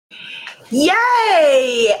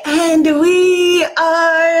Yay! And we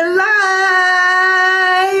are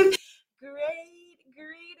live!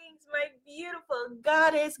 Greetings, my beautiful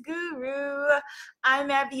goddess guru. I'm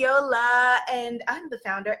Abiola, and I'm the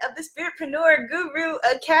founder of the Spiritpreneur Guru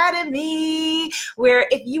Academy, where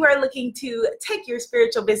if you are looking to take your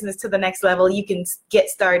spiritual business to the next level, you can get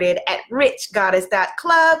started at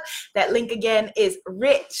richgoddess.club. That link again is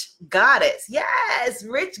Rich Goddess. Yes,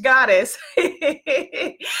 Rich Goddess.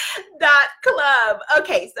 .club.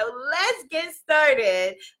 Okay, so let's get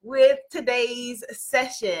started with today's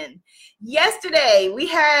session. Yesterday we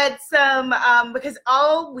had some because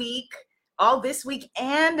all this week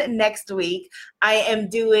and next week I am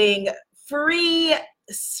doing free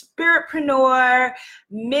Spiritpreneur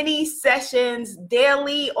mini sessions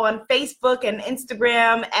daily on Facebook and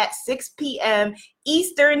Instagram at 6 p.m.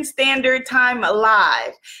 Eastern Standard Time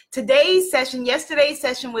live. Yesterday's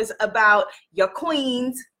session was about your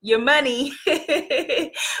coins, your money,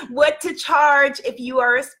 what to charge if you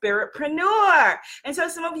are a Spiritpreneur. And so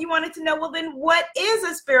some of you wanted to know, well, then what is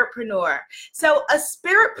a Spiritpreneur? So a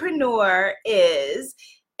Spiritpreneur is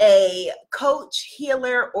a coach,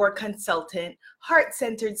 healer, or consultant,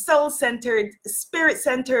 heart-centered, soul-centered,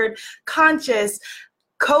 spirit-centered, conscious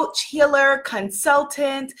coach, healer,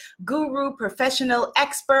 consultant, guru, professional,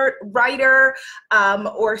 expert, writer,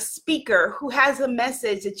 or speaker who has a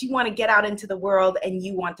message that you want to get out into the world and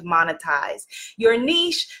you want to monetize. Your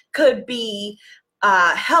niche could be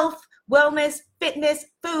health, wellness, fitness,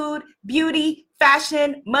 food, beauty,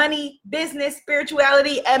 fashion, money, business,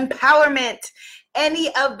 spirituality, empowerment.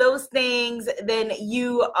 Any of those things, then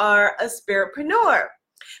you are a Spiritpreneur.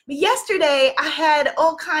 But yesterday I had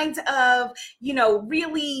all kinds of, we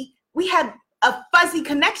had a fuzzy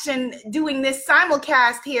connection doing this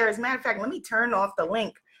simulcast here. As a matter of fact, let me turn off the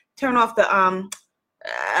link, I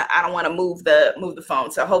don't want to move the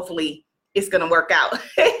phone. So hopefully it's going to work out.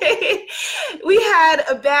 We had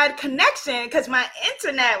a bad connection because my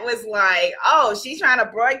internet was like, oh, she's trying to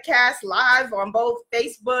broadcast live on both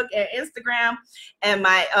Facebook and Instagram, and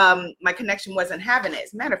my connection wasn't having it.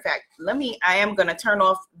 As a matter of fact, I am going to turn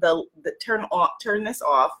this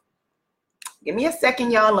off. Give me a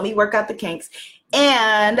second, y'all. Let me work out the kinks.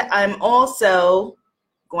 And I'm also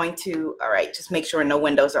going to, all right, just make sure no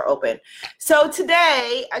windows are open. So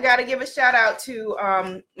today I got to give a shout out to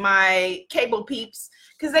my cable peeps,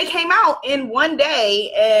 because they came out in one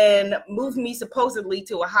day and moved me supposedly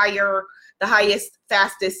to the highest,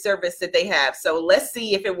 fastest service that they have. So let's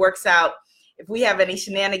see if it works out, if we have any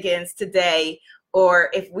shenanigans today,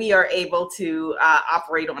 or if we are able to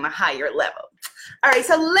operate on a higher level. All right,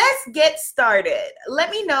 so let's get started.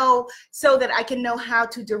 Let me know so that I can know how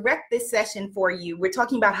to direct this session for you. We're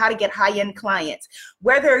talking about how to get high-end clients.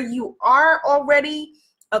 Whether you are already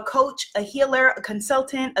a coach, a healer, a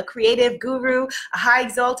consultant, a creative guru, a high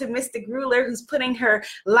exalted mystic ruler who's putting her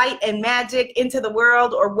light and magic into the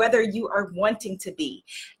world, or whether you are wanting to be.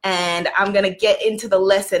 And I'm going to get into the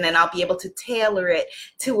lesson and I'll be able to tailor it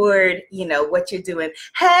toward, what you're doing.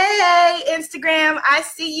 Hey, Instagram, I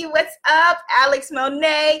see you. What's up? Alex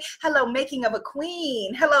Monet. Hello, Making of a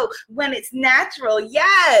Queen. Hello, When It's Natural.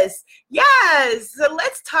 Yes. So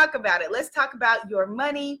let's talk about it. Let's talk about your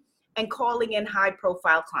money and calling in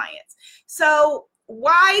high-profile clients. So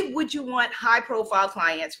why would you want high-profile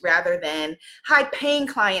clients rather than high-paying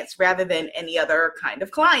clients rather than any other kind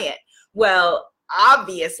of client? Well,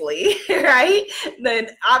 obviously, right?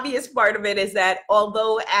 The obvious part of it is that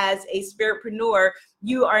although as a Spiritpreneur,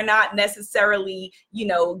 you are not necessarily,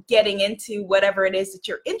 getting into whatever it is that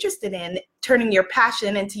you're interested in, turning your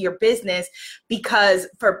passion into your business because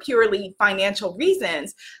for purely financial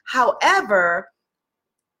reasons. However,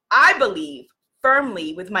 I believe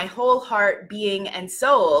firmly with my whole heart, being, and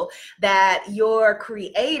soul that your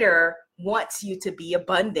creator wants you to be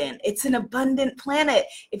abundant. It's an abundant planet.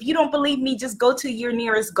 If you don't believe me, just go to your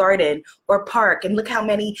nearest garden or park and look how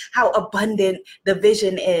abundant the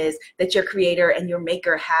vision is that your creator and your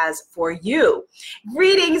maker has for you.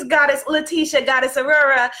 Greetings, Goddess Letitia, Goddess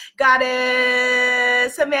Aurora,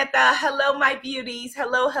 Goddess Samantha. Hello, my beauties.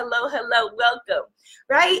 Hello. Welcome.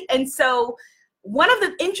 Right? And so one of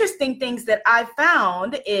the interesting things that I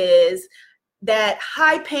found is that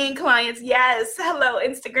high-paying clients, yes, hello,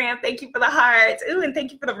 Instagram, thank you for the hearts. Ooh, and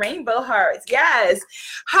thank you for the rainbow hearts, yes.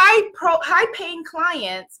 High-paying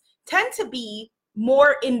clients tend to be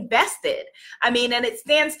more invested. And it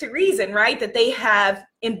stands to reason, right, that they have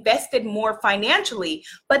invested more financially,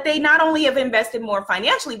 but they not only have invested more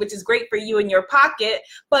financially, which is great for you in your pocket,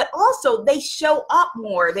 but also they show up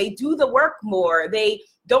more, they do the work more, they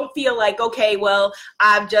don't feel like, okay, well,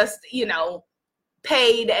 I've just,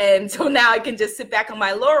 paid, and so now I can just sit back on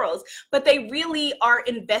my laurels. But they really are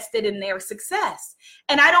invested in their success.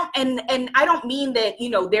 And I don't mean that, you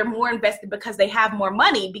know, they're more invested because they have more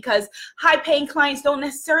money, because high paying clients don't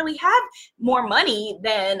necessarily have more money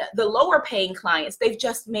than the lower paying clients. They've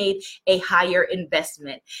just made a higher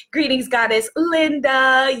investment. Greetings, Goddess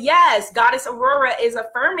Linda. Yes, Goddess Aurora is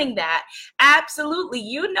affirming that. Absolutely.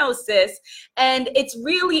 You know, sis. And it's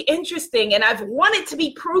really interesting. And I've wanted to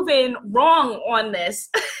be proven wrong on this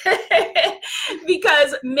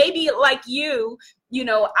because maybe like you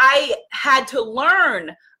know, I had to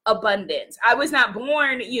learn abundance. I was not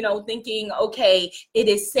born, you know, thinking, okay, it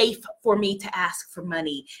is safe for me to ask for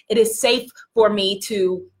money. It is safe for me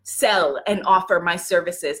to sell and offer my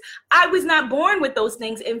services. I was not born with those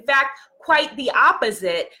things. In fact, quite the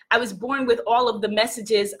opposite. I was born with all of the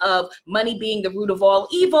messages of money being the root of all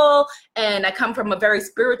evil. And I come from a very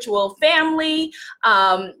spiritual family.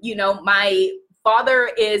 You know, my father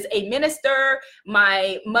is a minister.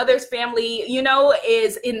 My mother's family, you know,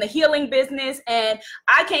 is in the healing business. And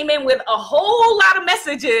I came in with a whole lot of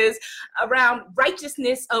messages around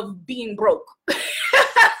righteousness of being broke.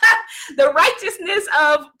 The righteousness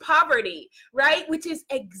of poverty, right? Which is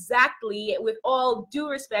exactly, with all due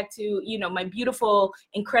respect to, you know, my beautiful,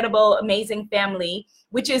 incredible, amazing family,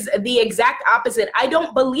 which is the exact opposite. I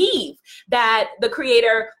don't believe that the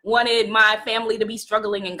Creator wanted my family to be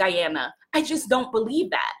struggling in Guyana. I just don't believe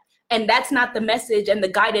that. And that's not the message and the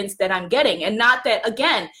guidance that I'm getting. And not that,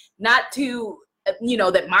 again, not to, you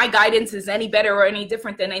know, that my guidance is any better or any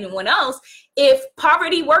different than anyone else. If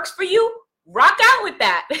poverty works for you, rock out with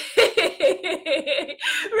that.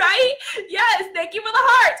 Right? Yes, thank you for the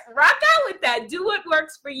hearts. Rock out with that. Do what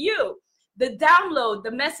works for you. The download,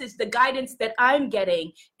 the message, the guidance that I'm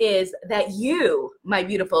getting is that you, my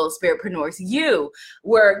beautiful spiritpreneurs, you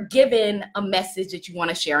were given a message that you want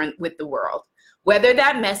to share with the world. Whether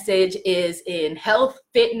that message is in health,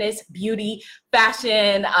 fitness, beauty,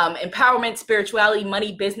 fashion, empowerment, spirituality,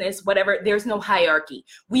 money, business, whatever, there's no hierarchy.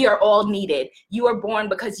 We are all needed. You are born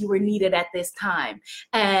because you were needed at this time.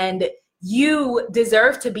 And you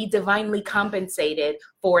deserve to be divinely compensated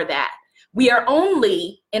for that. We are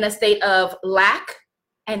only in a state of lack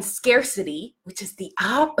and scarcity, which is the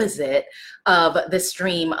opposite of the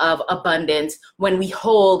stream of abundance, when we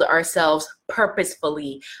hold ourselves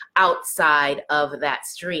purposefully outside of that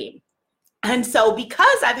stream. And so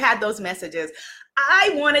because I've had those messages,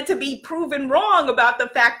 I wanted to be proven wrong about the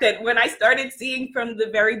fact that when I started seeing from the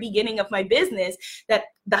very beginning of my business that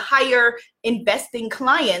the higher investing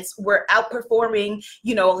clients were outperforming,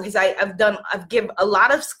 you know, because I've give a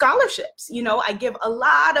lot of scholarships, you know, I give a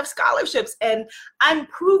lot of scholarships, and I'm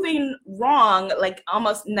proving wrong like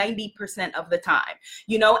almost 90% of the time,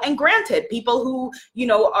 you know. And granted, people who, you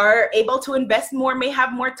know, are able to invest more may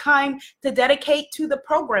have more time to dedicate to the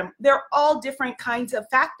program. They're all different kinds of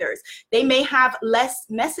factors. They may have less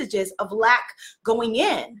messages of lack going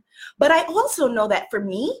in. But I also know that for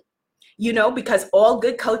me, you know, because all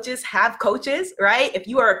good coaches have coaches, right? If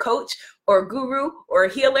you are a coach or a guru or a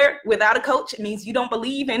healer without a coach, it means you don't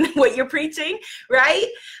believe in what you're preaching, right?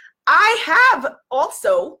 I have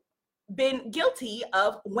also been guilty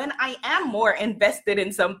of, when I am more invested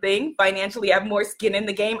in something financially, I have more skin in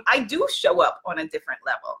the game, I do show up on a different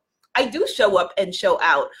level. I do show up and show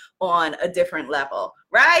out on a different level,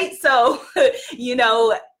 right? So, you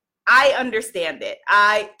know, I understand it.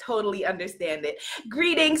 I totally understand it.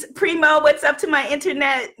 Greetings, Primo. What's up to my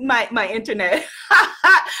internet? My internet.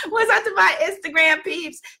 What's up to my Instagram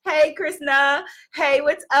peeps? Hey, Krishna. Hey,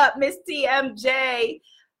 what's up, Miss TMJ?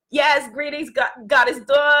 Yes, greetings, Goddess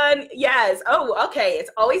Dawn. Yes. Oh, okay.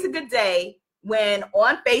 It's always a good day when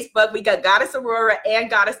on Facebook we got Goddess Aurora and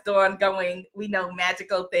Goddess Dawn going. We know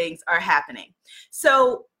magical things are happening.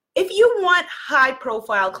 So if you want high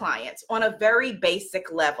profile clients on a very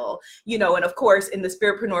basic level, you know, and of course in the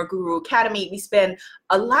Spiritpreneur Guru Academy, we spend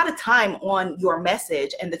a lot of time on your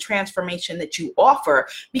message and the transformation that you offer,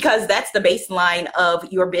 because that's the baseline of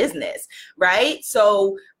your business, right?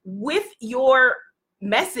 So with your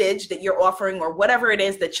message that you're offering, or whatever it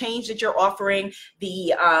is, the change that you're offering,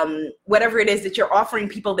 the whatever it is that you're offering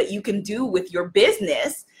people that you can do with your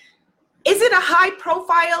business, is it a high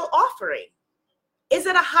profile offering? Is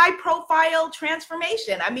it a high profile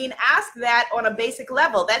transformation? I mean, ask that on a basic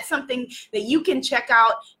level. That's something that you can check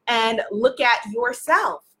out and look at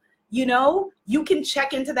yourself. You know, you can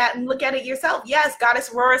check into that and look at it yourself. Yes, Goddess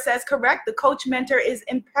Aurora says correct. The coach mentor is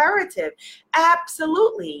imperative.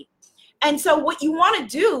 Absolutely. And so what you want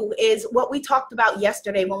to do is what we talked about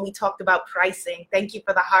yesterday when we talked about pricing. Thank you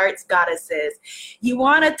for the hearts, goddesses. You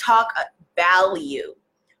want to talk value.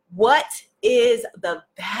 What is the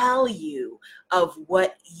value of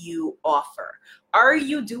what you offer? Are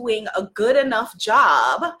you doing a good enough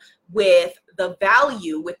job with the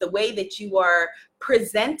value, with the way that you are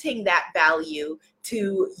presenting that value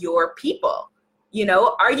to your people? You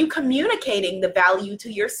know, are you communicating the value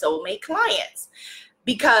to your soulmate clients?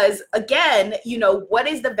 Because again, you know, what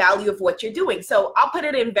is the value of what you're doing? So I'll put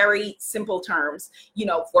it in very simple terms, you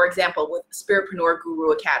know, for example, with Spiritpreneur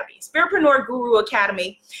Guru Academy. Spiritpreneur Guru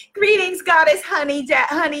Academy, greetings, Goddess Honey.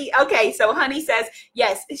 Honey, okay, so Honey says,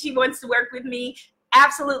 yes, she wants to work with me.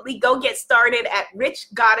 Absolutely, go get started at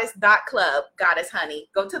richgoddess.club, Goddess Honey.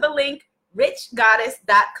 Go to the link,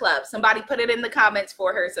 richgoddess.club. Somebody put it in the comments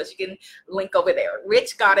for her so she can link over there,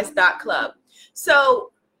 richgoddess.club.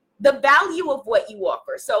 So the value of what you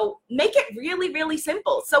offer. So make it really, really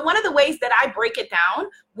simple. So one of the ways that I break it down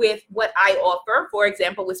with what I offer, for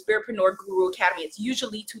example, with Spiritpreneur Guru Academy, it's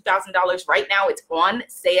usually $2,000. Right now it's on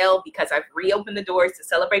sale because I've reopened the doors to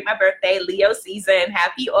celebrate my birthday, Leo season.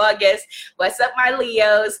 Happy August. What's up, my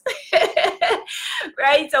Leos?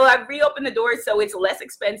 Right? So I've reopened the doors so it's less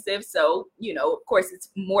expensive. So, you know, of course, it's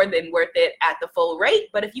more than worth it at the full rate.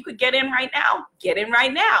 But if you could get in right now, get in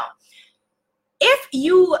right now. If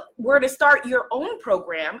you were to start your own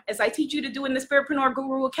program, as I teach you to do in the Spiritpreneur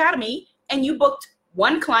Guru Academy, and you booked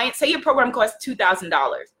one client, say your program costs $2,000.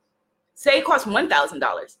 Say it costs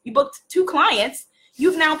 $1,000. You booked 2 clients,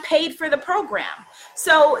 you've now paid for the program.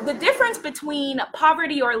 So the difference between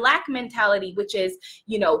poverty or lack mentality, which is,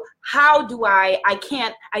 you know, how do I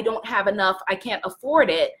don't have enough, I can't afford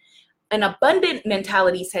it. An abundant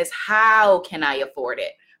mentality says, how can I afford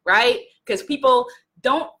it, right? Because people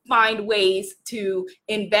don't find ways to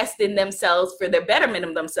invest in themselves for the betterment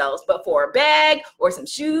of themselves, but for a bag or some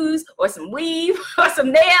shoes or some weave or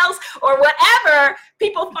some nails or whatever,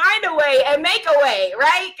 people find a way and make a way,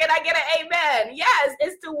 right? Can I get an amen? Yes,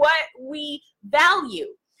 it's to what we value.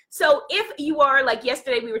 So if you are, like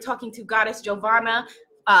yesterday, we were talking to Goddess Giovanna,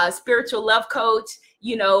 spiritual love coach,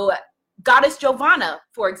 you know, Goddess Giovanna,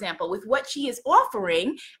 for example, with what she is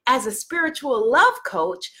offering as a spiritual love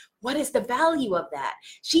coach, what is the value of that?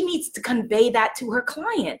 She needs to convey that to her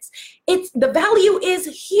clients. The value is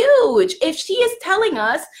huge. If she is telling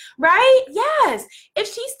us, right? Yes.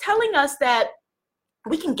 If she's telling us that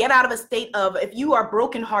we can get out of a state of, if you are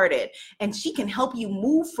brokenhearted, and she can help you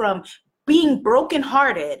move from being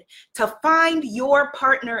brokenhearted to find your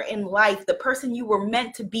partner in life, the person you were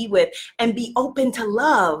meant to be with, and be open to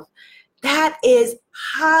love. That is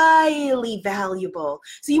highly valuable.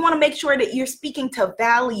 So you want to make sure that you're speaking to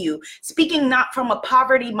value, speaking not from a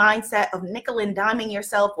poverty mindset of nickel and diming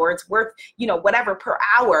yourself or it's worth, you know, whatever per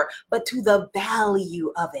hour, but to the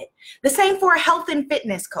value of it. The same for a health and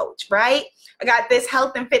fitness coach, right? I got this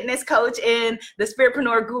health and fitness coach in the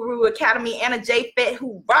Spiritpreneur Guru Academy, Anna J. Fit,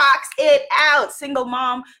 who rocks it out, single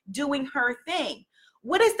mom doing her thing.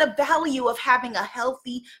 What is the value of having a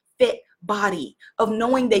healthy, fit body, of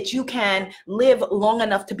knowing that you can live long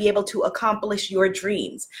enough to be able to accomplish your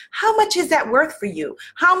dreams? How much is that worth for you?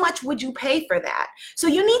 How much would you pay for that? So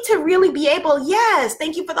you need to really be able, yes,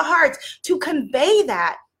 thank you for the hearts, to convey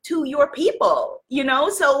that to your people, you know?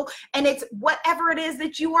 So, and it's whatever it is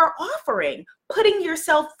that you are offering, putting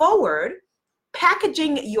yourself forward,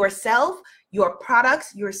 packaging yourself, your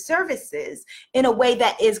products, your services in a way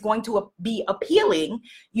that is going to be appealing,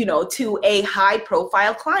 you know, to a high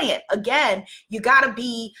profile client. Again, you got to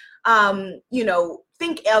be, you know,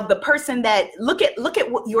 think of the person that look at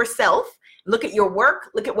yourself, look at your work,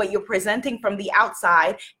 look at what you're presenting from the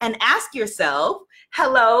outside, and ask yourself,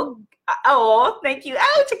 hello, oh, thank you.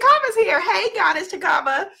 Oh, Chakava's here. Hey, Goddess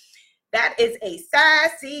Chakava. That is a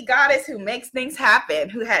sassy goddess who makes things happen,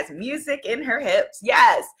 who has music in her hips.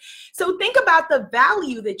 Yes. So think about the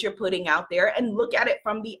value that you're putting out there and look at it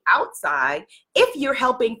from the outside. If you're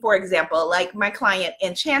helping, for example, like my client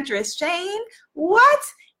Enchantress Shane, what?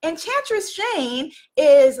 Enchantress Shane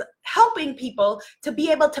is helping people to be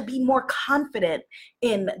able to be more confident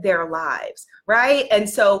in their lives, right? And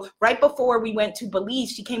so right before we went to Belize,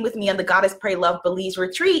 she came with me on the Goddess Pray Love Belize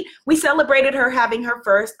retreat. We celebrated her having her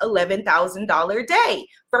first $11,000 day,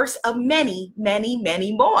 first of many, many,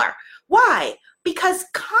 many more. Why? Because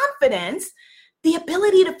confidence, the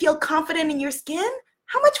ability to feel confident in your skin,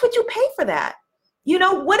 how much would you pay for that? You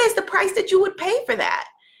know, what is the price that you would pay for that?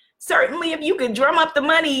 Certainly, if you could drum up the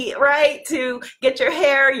money, right, to get your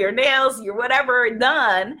hair, your nails, your whatever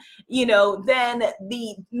done, you know, then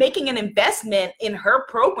the making an investment in her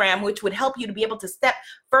program, which would help you to be able to step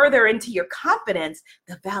further into your confidence,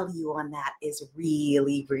 the value on that is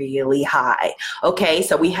really, really high. Okay,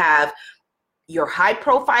 so we have, your high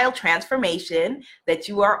profile transformation that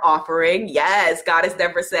you are offering. Yes, Goddess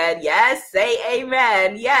Deborah said, yes, say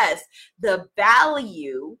amen. Yes, the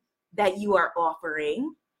value that you are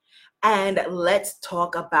offering. And let's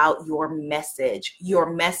talk about your message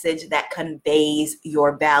that conveys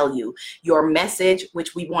your value, your message,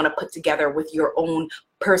 which we want to put together with your own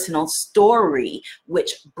personal story,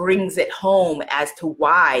 which brings it home as to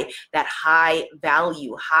why that high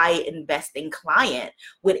value, high investing client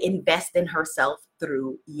would invest in herself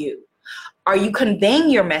through you. Are you conveying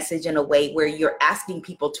your message in a way where you're asking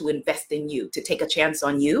people to invest in you, to take a chance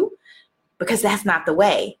on you? Because that's not the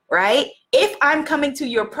way, right? If I'm coming to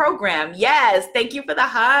your program, yes, thank you for the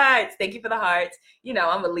hearts. Thank you for the hearts. You know,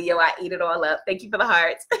 I'm a Leo, I eat it all up. Thank you for the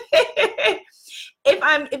hearts.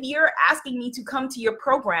 If you're asking me to come to your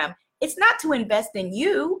program, it's not to invest in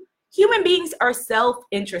you. Human beings are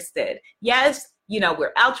self-interested. Yes, you know,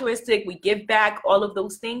 we're altruistic, we give back, all of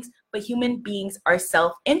those things, but human beings are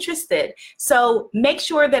self-interested. So make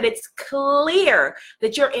sure that it's clear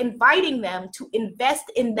that you're inviting them to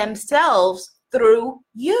invest in themselves through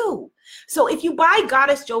you. So if you buy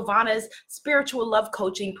Goddess Giovanna's spiritual love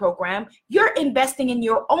coaching program, you're investing in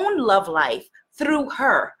your own love life through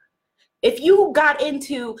her. If you got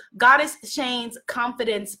into Goddess Shane's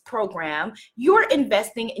confidence program, you're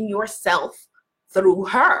investing in yourself through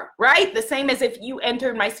her, right? The same as if you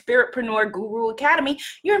entered my Spiritpreneur Guru Academy,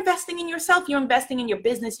 you're investing in yourself, you're investing in your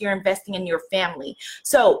business, you're investing in your family.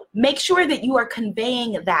 So make sure that you are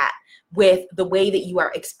conveying that with the way that you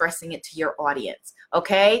are expressing it to your audience,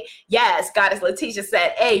 okay? Yes, Goddess Letitia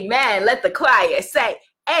said, amen. Let the choir say,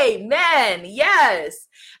 amen. Yes.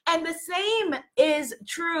 And the same is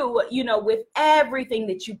true, you know, with everything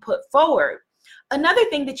that you put forward. Another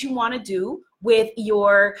thing that you want to do with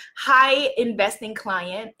your high investing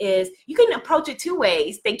client is you can approach it two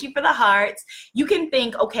ways. Thank you for the hearts. You can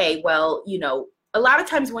think, okay, well, you know, a lot of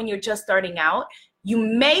times when you're just starting out, you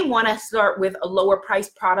may want to start with a lower price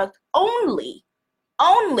product only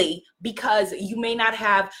because you may not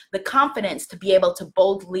have the confidence to be able to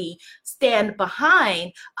boldly stand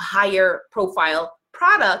behind a higher profile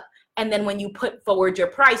product. And then when you put forward your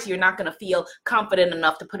price, you're not going to feel confident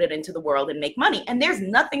enough to put it into the world and make money. And there's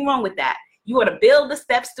nothing wrong with that. You want to build the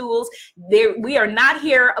step stools. We are not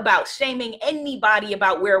here about shaming anybody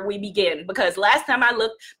about where we begin, because last time I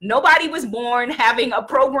looked, nobody was born having a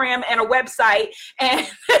program and a website. And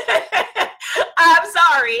I'm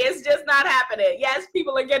sorry, it's just not happening. Yes,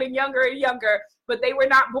 people are getting younger and younger, but they were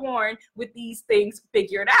not born with these things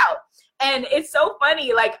figured out. And it's so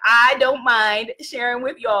funny, like, I don't mind sharing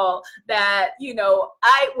with y'all that, you know,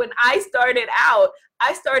 when I started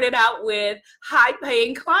out with high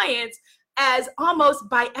paying clients as almost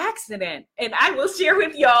by accident. And I will share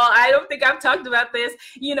with y'all, I don't think I've talked about this,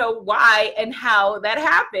 you know, why and how that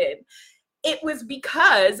happened. It was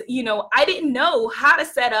because, you know, I didn't know how to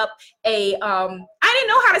set up a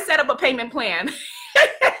payment plan. I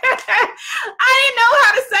didn't know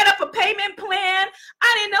how to set up a payment plan.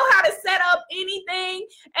 I didn't know how to set up anything.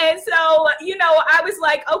 And so, you know, I was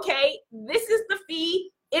like, okay, this is the fee.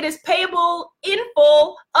 It is payable in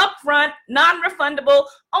full, upfront, non-refundable,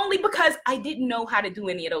 only because I didn't know how to do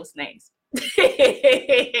any of those things.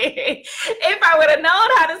 If I would have known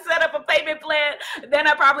how to set up a payment plan, then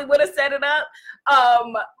I probably would have set it up.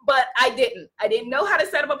 But I didn't. I didn't know how to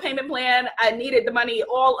set up a payment plan. I needed the money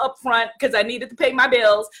all up front because I needed to pay my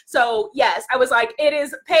bills. So yes, I was like, it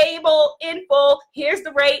is payable in full. Here's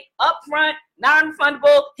the rate, up front,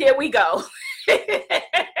 non-refundable. Here we go.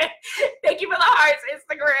 Thank you for the hearts,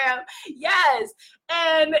 Instagram. Yes.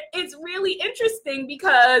 And it's really interesting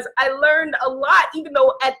because I learned a lot, even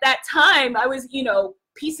though at that time I was, you know,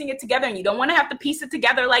 piecing it together, and you don't want to have to piece it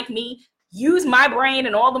together like me. Use my brain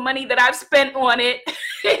and all the money that I've spent on it.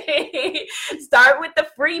 Start with the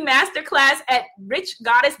free masterclass at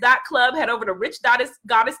richgoddess.club. Head over to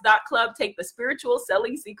richgoddess.club. Take the Spiritual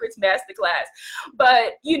Selling Secrets Masterclass.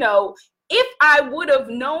 But, you know, if I would have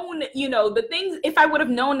known, you know, the things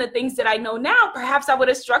that I know now, perhaps I would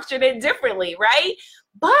have structured it differently, right?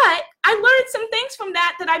 But I learned some things from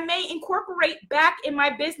that I may incorporate back in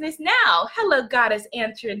my business now. Hello, Goddess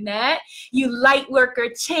Antoinette, you light worker,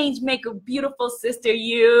 change maker, beautiful sister,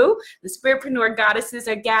 you. The Spiritpreneur goddesses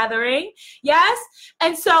are gathering. Yes.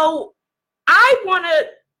 And so I want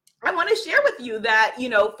to share with you that, you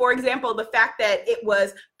know, for example, the fact that it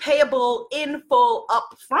was payable in full up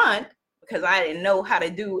front, because I didn't know how to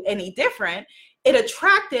do any different, I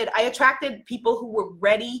attracted people who were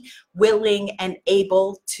ready, willing, and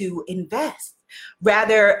able to invest.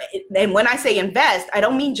 rather. And when I say invest, I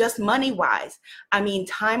don't mean just money wise. I mean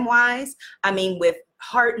time wise. I mean with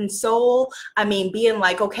heart and soul. I mean, being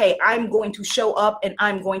like, okay, I'm going to show up and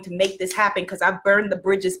I'm going to make this happen because I've burned the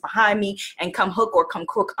bridges behind me, and come hook or come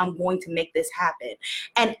crook, I'm going to make this happen.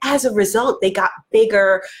 And as a result, they got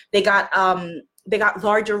bigger. They got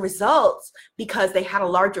larger results because they had a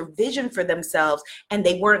larger vision for themselves, and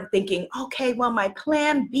they weren't thinking, okay, well, my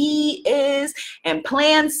plan B is, and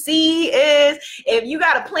plan C is. If you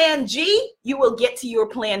got a plan G, you will get to your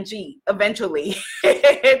plan G eventually.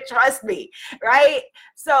 Trust me, right?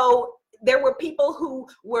 So there were people who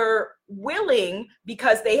were willing,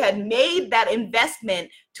 because they had made that investment,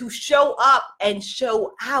 to show up and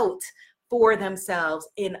show out for themselves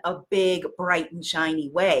in a big, bright and shiny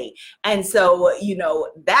way. And so, you know,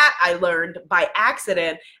 that I learned by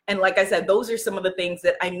accident. And like I said, those are some of the things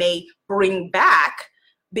that I may bring back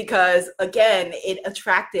because, again, it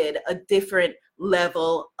attracted a different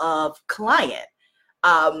level of client.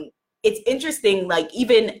 It's interesting, like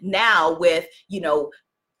even now with, you know,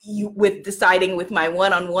 with deciding with my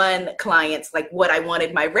one-on-one clients, like what I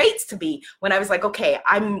wanted my rates to be, when I was like, okay,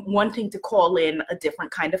 I'm wanting to call in a different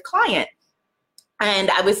kind of client.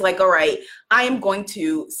 And I was like, all right, I am going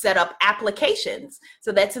to set up applications.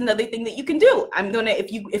 So that's another thing that you can do. I'm going to,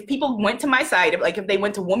 if people went to my site, like if they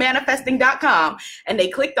went to womanifesting.com and they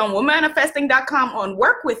clicked on womanifesting.com on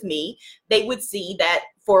work with me, they would see that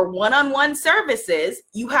for one-on-one services,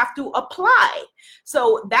 you have to apply.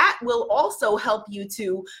 So that will also help you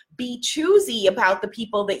to be choosy about the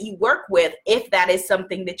people that you work with if that is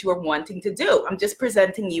something that you are wanting to do. I'm just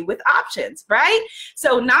presenting you with options, right?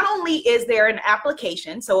 So not only is there an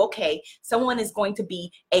application, so okay, someone is going to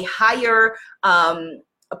be a higher,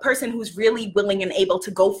 a person who's really willing and able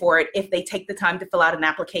to go for it if they take the time to fill out an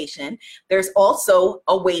application. There's also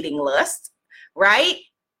a waiting list, right?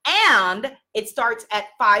 And it starts at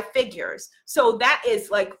 5 figures. So that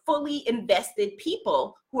is like fully invested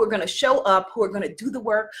people who are going to show up, who are going to do the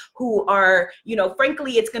work, who are, you know,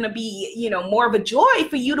 frankly, it's going to be, you know, more of a joy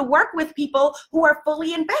for you to work with people who are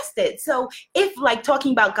fully invested. So if, like,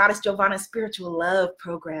 talking about Goddess Giovanna's Spiritual Love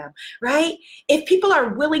Program, right? If people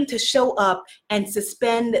are willing to show up and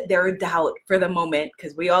suspend their doubt for the moment,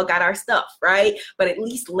 because we all got our stuff, right? But at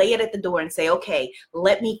least lay it at the door and say, okay,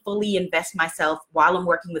 let me fully invest myself while I'm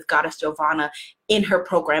working with Goddess Giovanna in her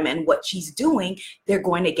program and what she's doing, they're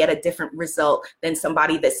going to get a different result than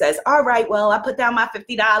somebody that says, all right, well, I put down my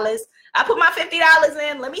 $50. I put my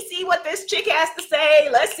 $50 in. Let me see what this chick has to say.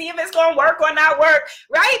 Let's see if it's going to work or not work,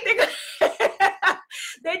 right?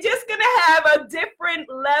 They're just going to have a different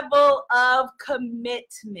level of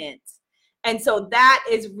commitment. And so that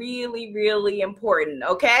is really, really important,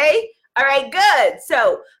 okay? All right, good.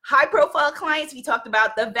 So high profile clients, we talked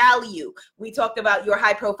about the value. We talked about your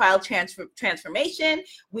high profile transformation.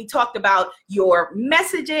 We talked about your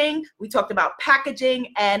messaging. We talked about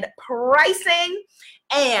packaging and pricing.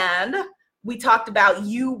 And we talked about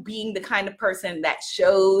you being the kind of person that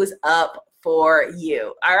shows up for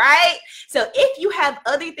you. All right. So if you have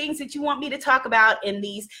other things that you want me to talk about in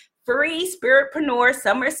these free Spiritpreneur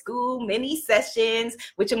Summer School mini sessions,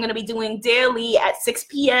 which I'm going to be doing daily at 6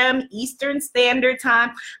 p.m. Eastern Standard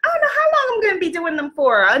Time. I don't know how long I'm going to be doing them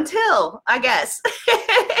for, until, I guess.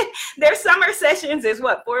 Their summer sessions is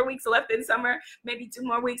what, 4 weeks left in summer, maybe 2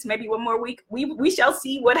 more weeks, maybe 1 more week. We shall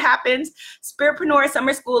see what happens. Spiritpreneur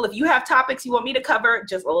Summer School, if you have topics you want me to cover,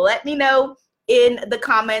 just let me know in the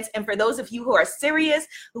comments. And for those of you who are serious,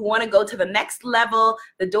 who want to go to the next level,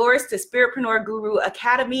 the doors to Spiritpreneur Guru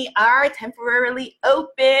Academy are temporarily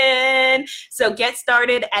open. So get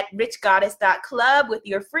started at richgoddess.club with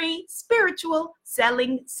your free spiritual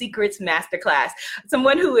selling secrets masterclass.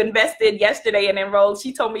 Someone who invested yesterday and enrolled,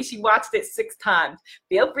 she told me she watched it 6 times.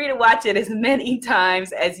 Feel free to watch it as many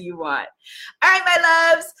times as you want. All right,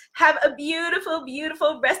 my loves, have a beautiful,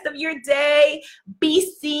 beautiful rest of your day. Be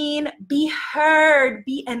seen, be heard,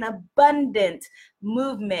 be an abundant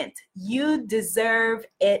movement. You deserve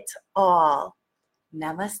it all.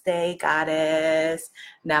 Namaste, goddess.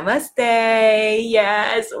 Namaste.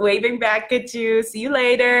 Yes, waving back at you. See you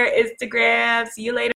later, Instagram. See you later.